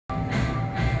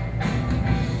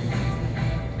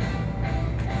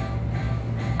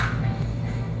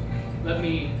let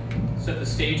me set the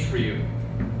stage for you.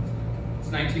 It's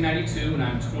 1992 and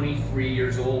I'm 23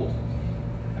 years old.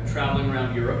 I'm traveling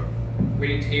around Europe,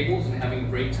 waiting tables and having a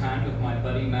great time with my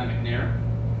buddy Matt McNair.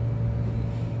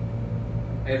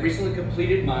 I had recently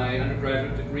completed my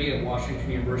undergraduate degree at Washington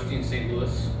University in St.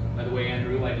 Louis. By the way,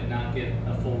 Andrew, I did not get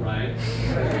a full ride.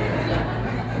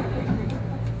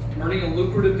 Earning a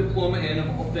lucrative diploma in, of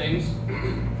all things,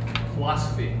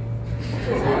 philosophy. You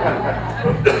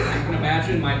can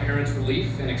imagine my parents'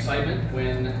 relief and excitement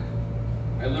when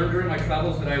I learned during my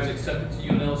travels that I was accepted to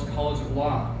UNL's College of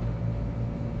Law.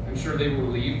 I'm sure they were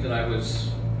relieved that I was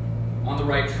on the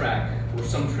right track, or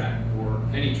some track, or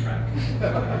any track.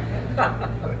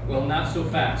 Well, not so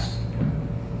fast.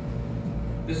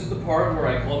 This is the part where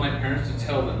I called my parents to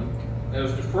tell them that I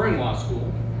was deferring law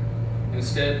school and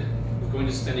instead was going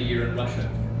to spend a year in Russia.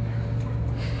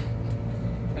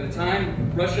 At the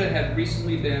time, Russia had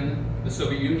recently been the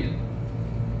Soviet Union,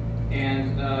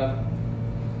 and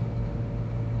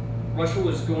Russia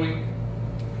was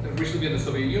had recently been the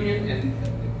Soviet Union, and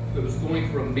it was going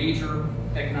through a major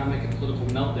economic and political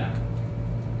meltdown.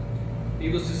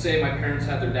 Needless to say, my parents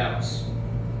had their doubts.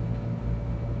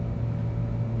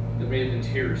 There may have been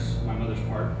tears on my mother's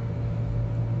part.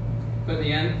 But in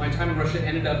the end, my time in Russia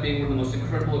ended up being one of the most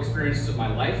incredible experiences of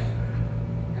my life,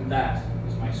 and that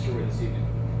is my story this evening.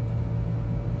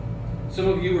 Some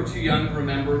of you are too young to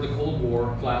remember the Cold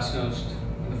War, glasnost,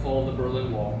 and the fall of the Berlin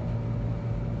Wall.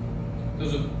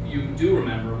 Those of you who do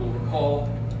remember will recall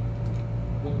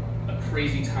what a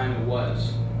crazy time it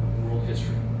was in world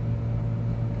history.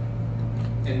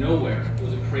 And nowhere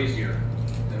was it crazier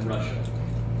than Russia.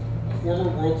 A former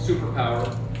world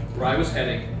superpower where I was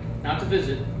heading, not to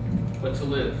visit, but to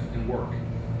live and work.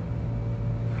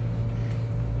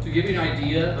 To give you an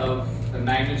idea of the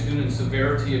magnitude and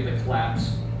severity of the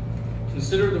collapse,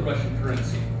 consider the Russian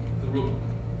currency, the ruble.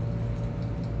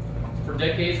 For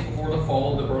decades before the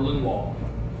fall of the Berlin Wall,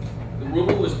 the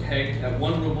ruble was pegged at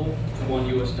 1 ruble to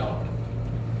 1 US dollar.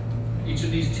 Each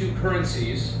of these two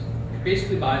currencies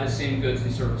basically buy the same goods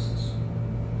and services.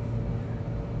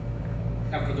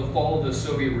 After the fall of the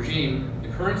Soviet regime, the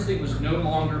currency was no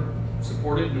longer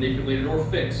supported, manipulated, or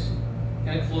fixed,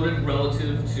 and it floated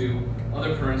relative to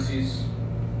other currencies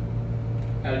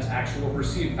at its actual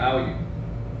perceived value.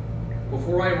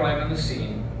 Before I arrived on the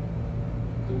scene,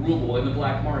 the ruble in the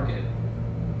black market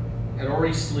had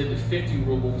already slid to 50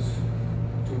 rubles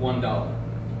to $1.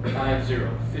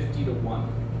 50 to 1.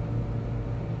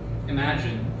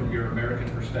 Imagine, from your American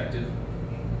perspective,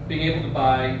 being able to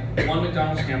buy one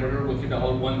McDonald's hamburger with your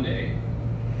dollar one day,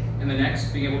 and the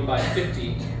next being able to buy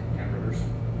 50 hamburgers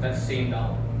with that same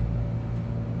dollar.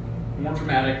 More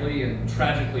dramatically and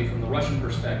tragically from the Russian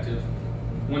perspective,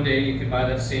 one day you could buy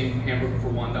that same hamburger for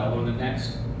 $1, and the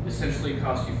next essentially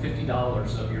cost you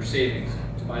 $50 of your savings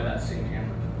to buy that same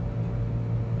hamburger.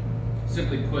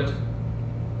 Simply put,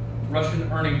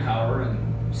 Russian earning power and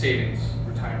savings,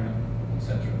 retirement,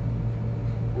 etc.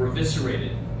 were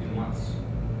eviscerated in months.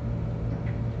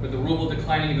 With the ruble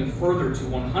declining even further to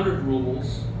 100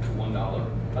 rubles to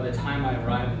 $1 by the time I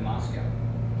arrived in Moscow,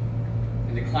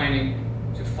 and declining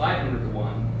to 500 to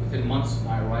 1 within months of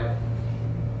my arrival.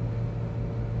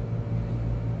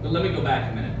 But let me go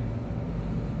back a minute.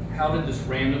 How did this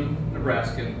random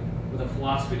Nebraskan with a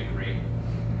philosophy degree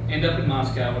end up in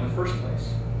Moscow in the first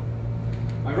place?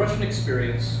 My Russian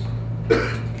experience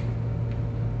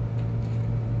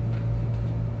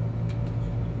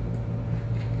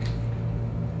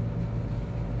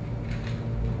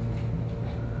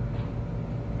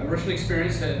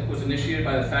was initiated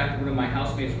by the fact that one of my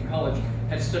housemates from college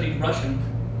had studied Russian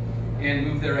and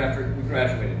moved there after we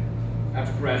graduated.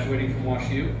 After graduating from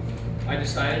WashU, I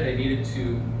decided I needed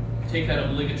to take that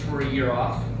obligatory year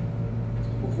off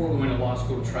before going to law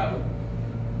school to travel.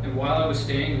 And while I was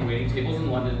staying and waiting tables in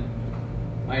London,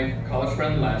 my college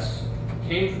friend Les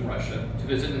came from Russia to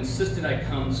visit and insisted I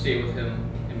come stay with him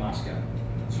in Moscow.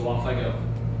 So off I go,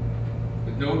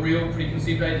 with no real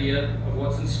preconceived idea of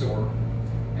what's in store,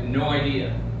 and no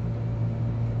idea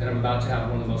that I'm about to have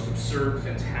one of the most absurd,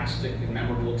 fantastic, and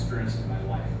memorable experiences of my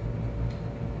life.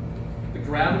 The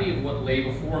gravity of what lay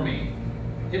before me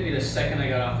hit me the second I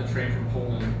got off the train from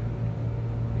Poland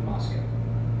in Moscow.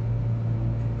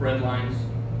 Bread lines,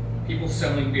 people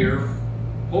selling beer,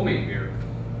 homemade beer,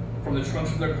 from the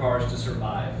trunks of their cars to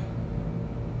survive.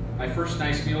 My first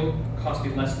nice meal cost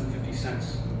me less than 50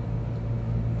 cents.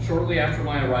 Shortly after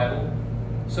my arrival,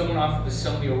 someone offered to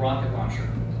sell me a rocket launcher,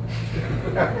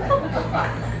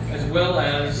 as well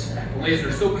as a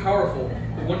laser so powerful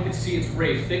that one could see its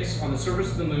ray fixed on the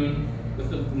surface of the moon with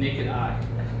the naked eye.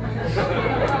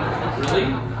 Really?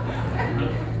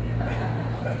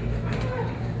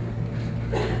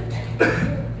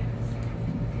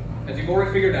 As you've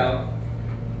already figured out,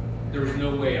 there was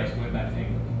no way I was going back to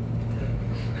England.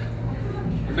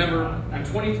 Remember, I'm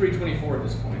 23, 24 at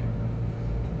this point.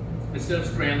 Instead of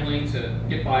scrambling to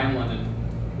get by in London,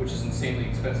 which is insanely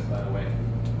expensive, by the way,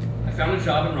 I found a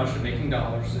job in Russia making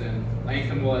dollars, and my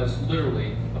income was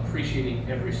literally appreciating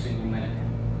every single minute.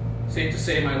 Safe to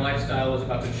say my lifestyle was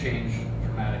about to change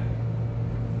dramatically.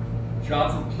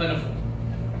 Jobs were plentiful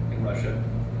in Russia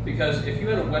because if you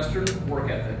had a Western work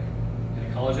ethic and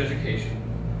a college education,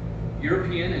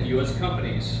 European and US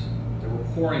companies that were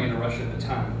pouring into Russia at the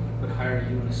time would hire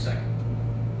you in a second.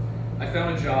 I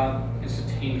found a job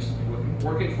instantaneously,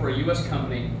 working for a US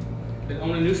company that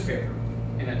owned a newspaper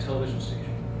and a television station.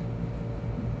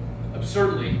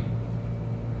 Absurdly,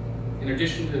 in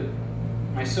addition to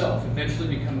myself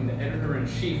eventually becoming the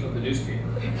editor-in-chief of the newspaper,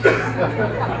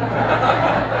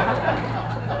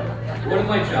 one of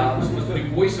my jobs was to do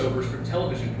voiceovers for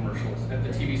television commercials at the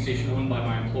TV station owned by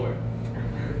my employer.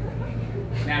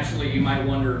 Naturally, you might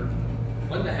wonder,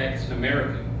 what the heck is an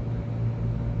American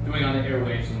doing on the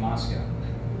airwaves in Moscow?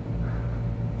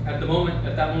 At that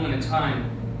moment in time,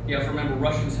 you have to remember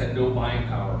Russians had no buying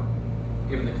power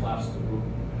given the collapse of the ruble.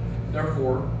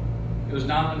 Therefore, it was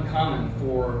not uncommon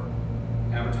for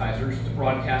advertisers to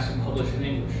broadcast and publish in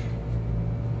English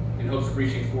in hopes of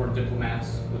reaching foreign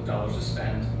diplomats with dollars to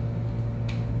spend.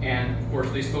 And of course,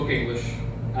 they spoke English,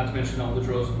 not to mention all the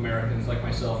droves of Americans like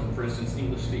myself and, for instance,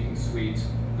 English-speaking Swedes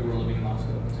that were living in Moscow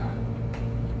at the time.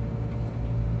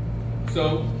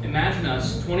 So imagine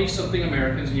us, 20-something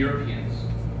Americans and Europeans,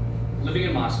 living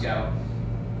in Moscow,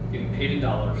 getting paid in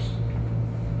dollars,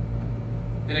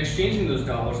 then exchanging those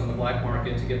dollars on the black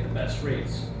market to get the best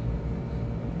rates.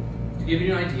 To give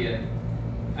you an idea,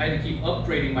 I had to keep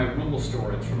upgrading my ruble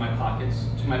storage from my pockets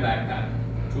to my backpack,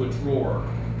 to a drawer,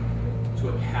 to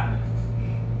a cabinet.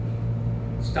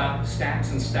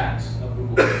 Stacks and stacks of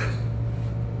ruble bills.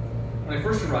 When I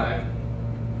first arrived,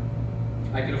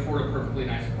 I could afford a perfectly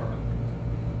nice apartment.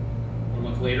 1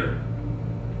 month later,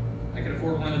 I could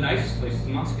afford one of the nicest places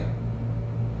in Moscow.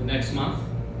 The next month,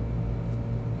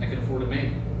 I could afford a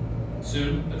maid.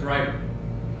 Soon, a driver.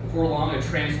 Before long, a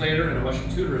translator and a Russian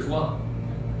tutor as well.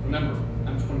 Remember,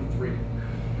 I'm 23.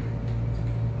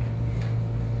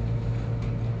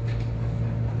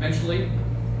 Eventually,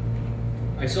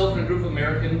 myself and a group of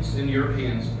Americans and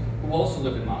Europeans who also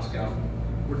lived in Moscow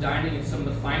were dining at some of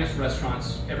the finest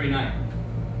restaurants every night.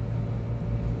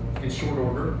 In short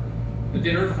order, the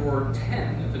dinner for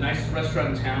 10 at the nicest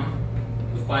restaurant in town,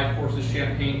 with 5 courses,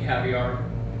 champagne, caviar,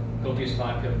 copious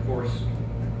vodka, of course,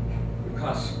 would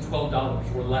cost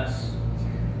 $12 or less.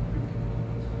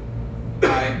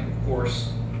 I, of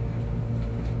course,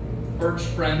 urged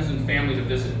friends and family to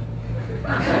visit.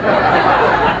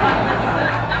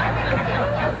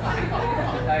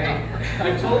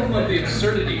 I told them of the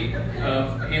absurdity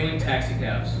of hailing taxi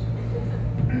cabs.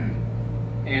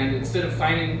 And instead of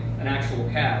finding an actual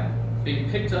cab, being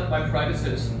picked up by private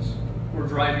citizens who were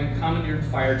driving commandeered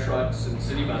fire trucks and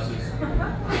city buses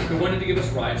who wanted to give us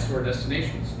rides to our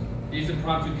destinations. These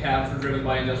impromptu cabs were driven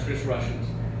by industrious Russians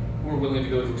who were willing to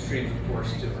go to extremes, of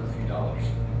course, to earn a few dollars.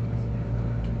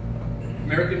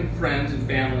 American friends and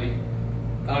family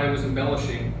thought I was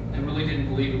embellishing and really didn't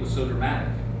believe it was so dramatic.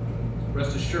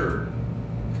 Rest assured,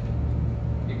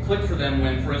 it clicked for them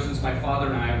when, for instance, my father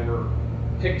and I were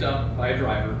picked up by a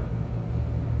driver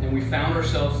and we found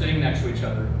ourselves sitting next to each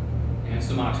other and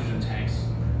some oxygen tanks,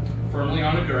 firmly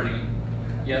on a gurney.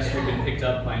 Yes, we've been picked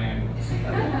up by an ambulance.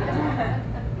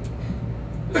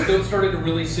 The scope started to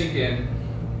really sink in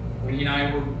when he and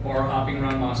I were bar hopping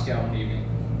around Moscow one evening,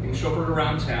 being chauffeured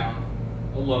around town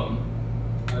alone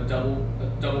on a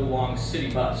double long city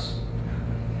bus.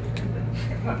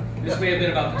 This may have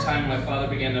been about the time my father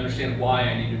began to understand why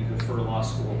I needed to defer to law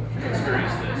school to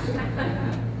experience this.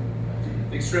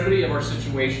 The extremity of our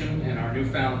situation and our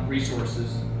newfound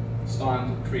resources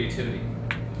spawned creativity.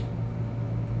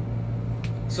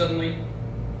 Suddenly,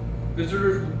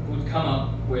 visitors would come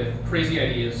up with crazy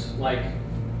ideas like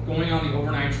going on the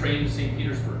overnight train to St.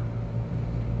 Petersburg.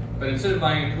 But instead of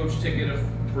buying a coach ticket, a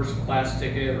first class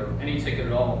ticket, or any ticket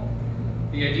at all,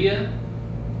 the idea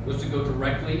was to go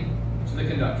directly to the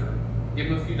conductor, give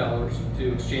him a few dollars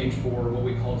to exchange for what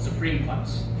we called supreme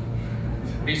class.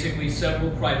 Basically,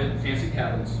 several private fancy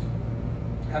cabins,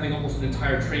 having almost an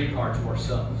entire train car to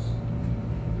ourselves.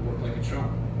 It worked like a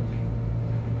charm.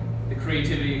 The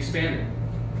creativity expanded.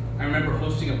 I remember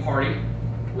hosting a party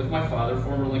with my father,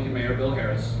 former Lincoln Mayor Bill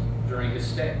Harris, during his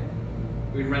stay.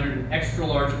 We'd rented an extra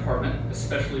large apartment,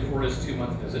 especially for his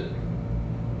 2-month visit.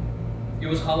 It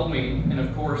was Halloween, and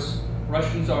of course,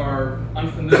 Russians are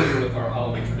unfamiliar with our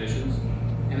Halloween traditions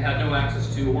and had no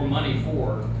access to or money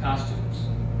for costumes.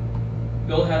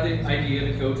 Bill had the idea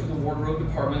to go to the wardrobe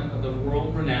department of the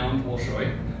world-renowned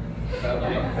Bolshoi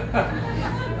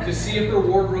to see if their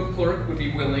wardrobe clerk would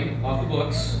be willing, off the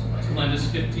books, to lend us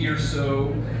 50 or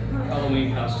so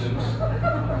Halloween costumes.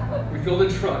 We filled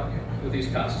a truck with these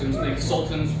costumes, like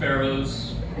sultans,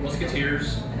 pharaohs,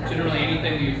 musketeers, generally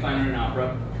anything that you'd find in an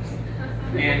opera.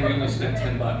 And we only spent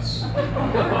 $10.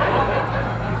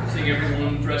 Seeing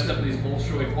everyone dressed up in these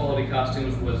Bolshoi quality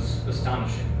costumes was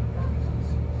astonishing.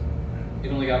 It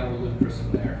only got more ludicrous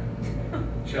from there.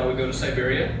 Shall we go to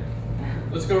Siberia?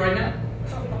 Let's go right now.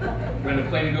 Rent a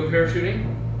plane and go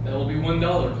parachuting? That will be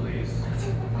 $1, please.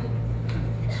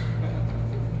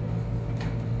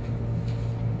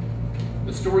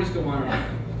 The stories go on and on.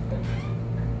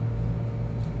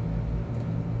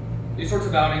 These sorts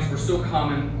of outings were so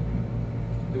common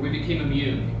that we became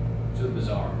immune to the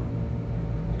bizarre.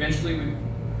 Eventually, we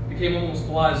became almost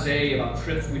blasé about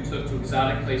trips we took to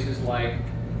exotic places like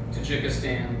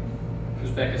Tajikistan,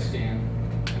 Uzbekistan,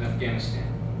 and Afghanistan.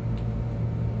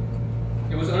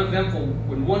 It was uneventful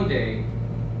when one day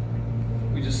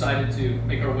we decided to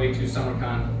make our way to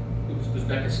Samarkand,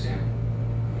 Uzbekistan.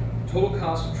 Total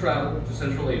cost of travel to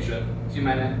Central Asia, as you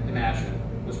might imagine,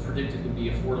 was predicted to be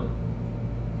affordable.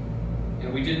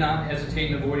 And we did not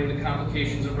hesitate in avoiding the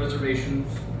complications of reservations,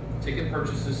 ticket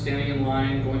purchases, standing in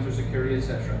line, going through security,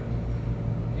 etc.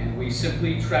 And we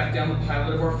simply tracked down the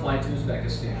pilot of our flight to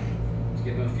Uzbekistan to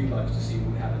give him a few bucks to see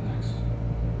what would happen next.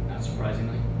 Not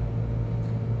surprisingly,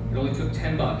 it only took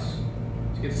 $10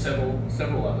 to get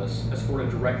several of us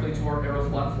escorted directly to our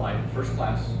Aeroflot flight, first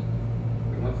class.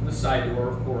 We went through the side door,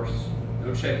 of course.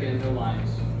 No check-in, no lines,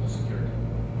 no security.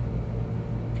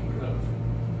 We drove.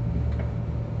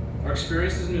 Our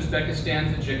experiences in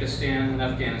Uzbekistan, Tajikistan, and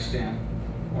Afghanistan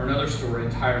are another story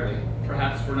entirely,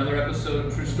 perhaps for another episode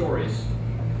of True Stories.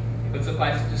 But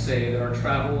suffice it to say that our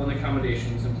travel and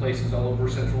accommodations in places all over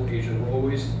Central Asia were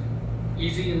always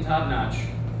easy and top-notch,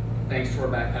 thanks to our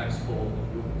backpacks full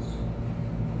of rubles.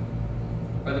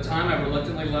 By the time I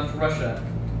reluctantly left Russia,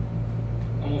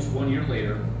 almost 1 year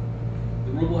later,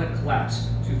 the ruble had collapsed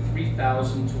to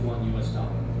 3,000 to 1 US dollar.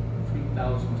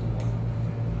 3,000 to 1.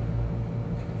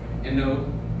 And no,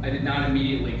 I did not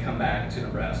immediately come back to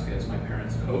Nebraska as my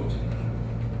parents had hoped.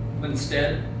 But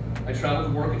instead, I traveled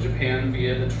to work in Japan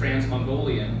via the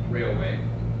Trans-Mongolian Railway.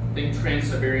 Think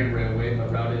Trans-Siberian Railway,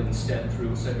 but routed instead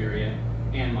through Siberia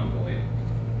and Mongolia.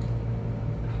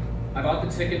 I bought the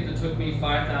ticket that took me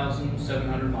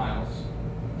 5,700 miles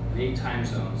in 8 time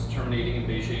zones, terminating in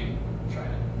Beijing,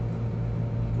 China,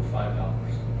 for $5.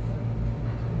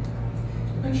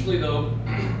 Eventually, though,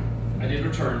 I did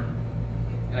return,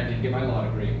 and I did get my law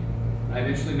degree. I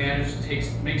eventually managed to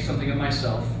make something of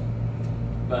myself,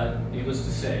 but needless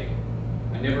to say,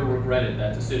 I never regretted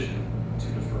that decision to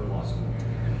defer law school.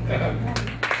 Thank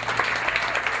you.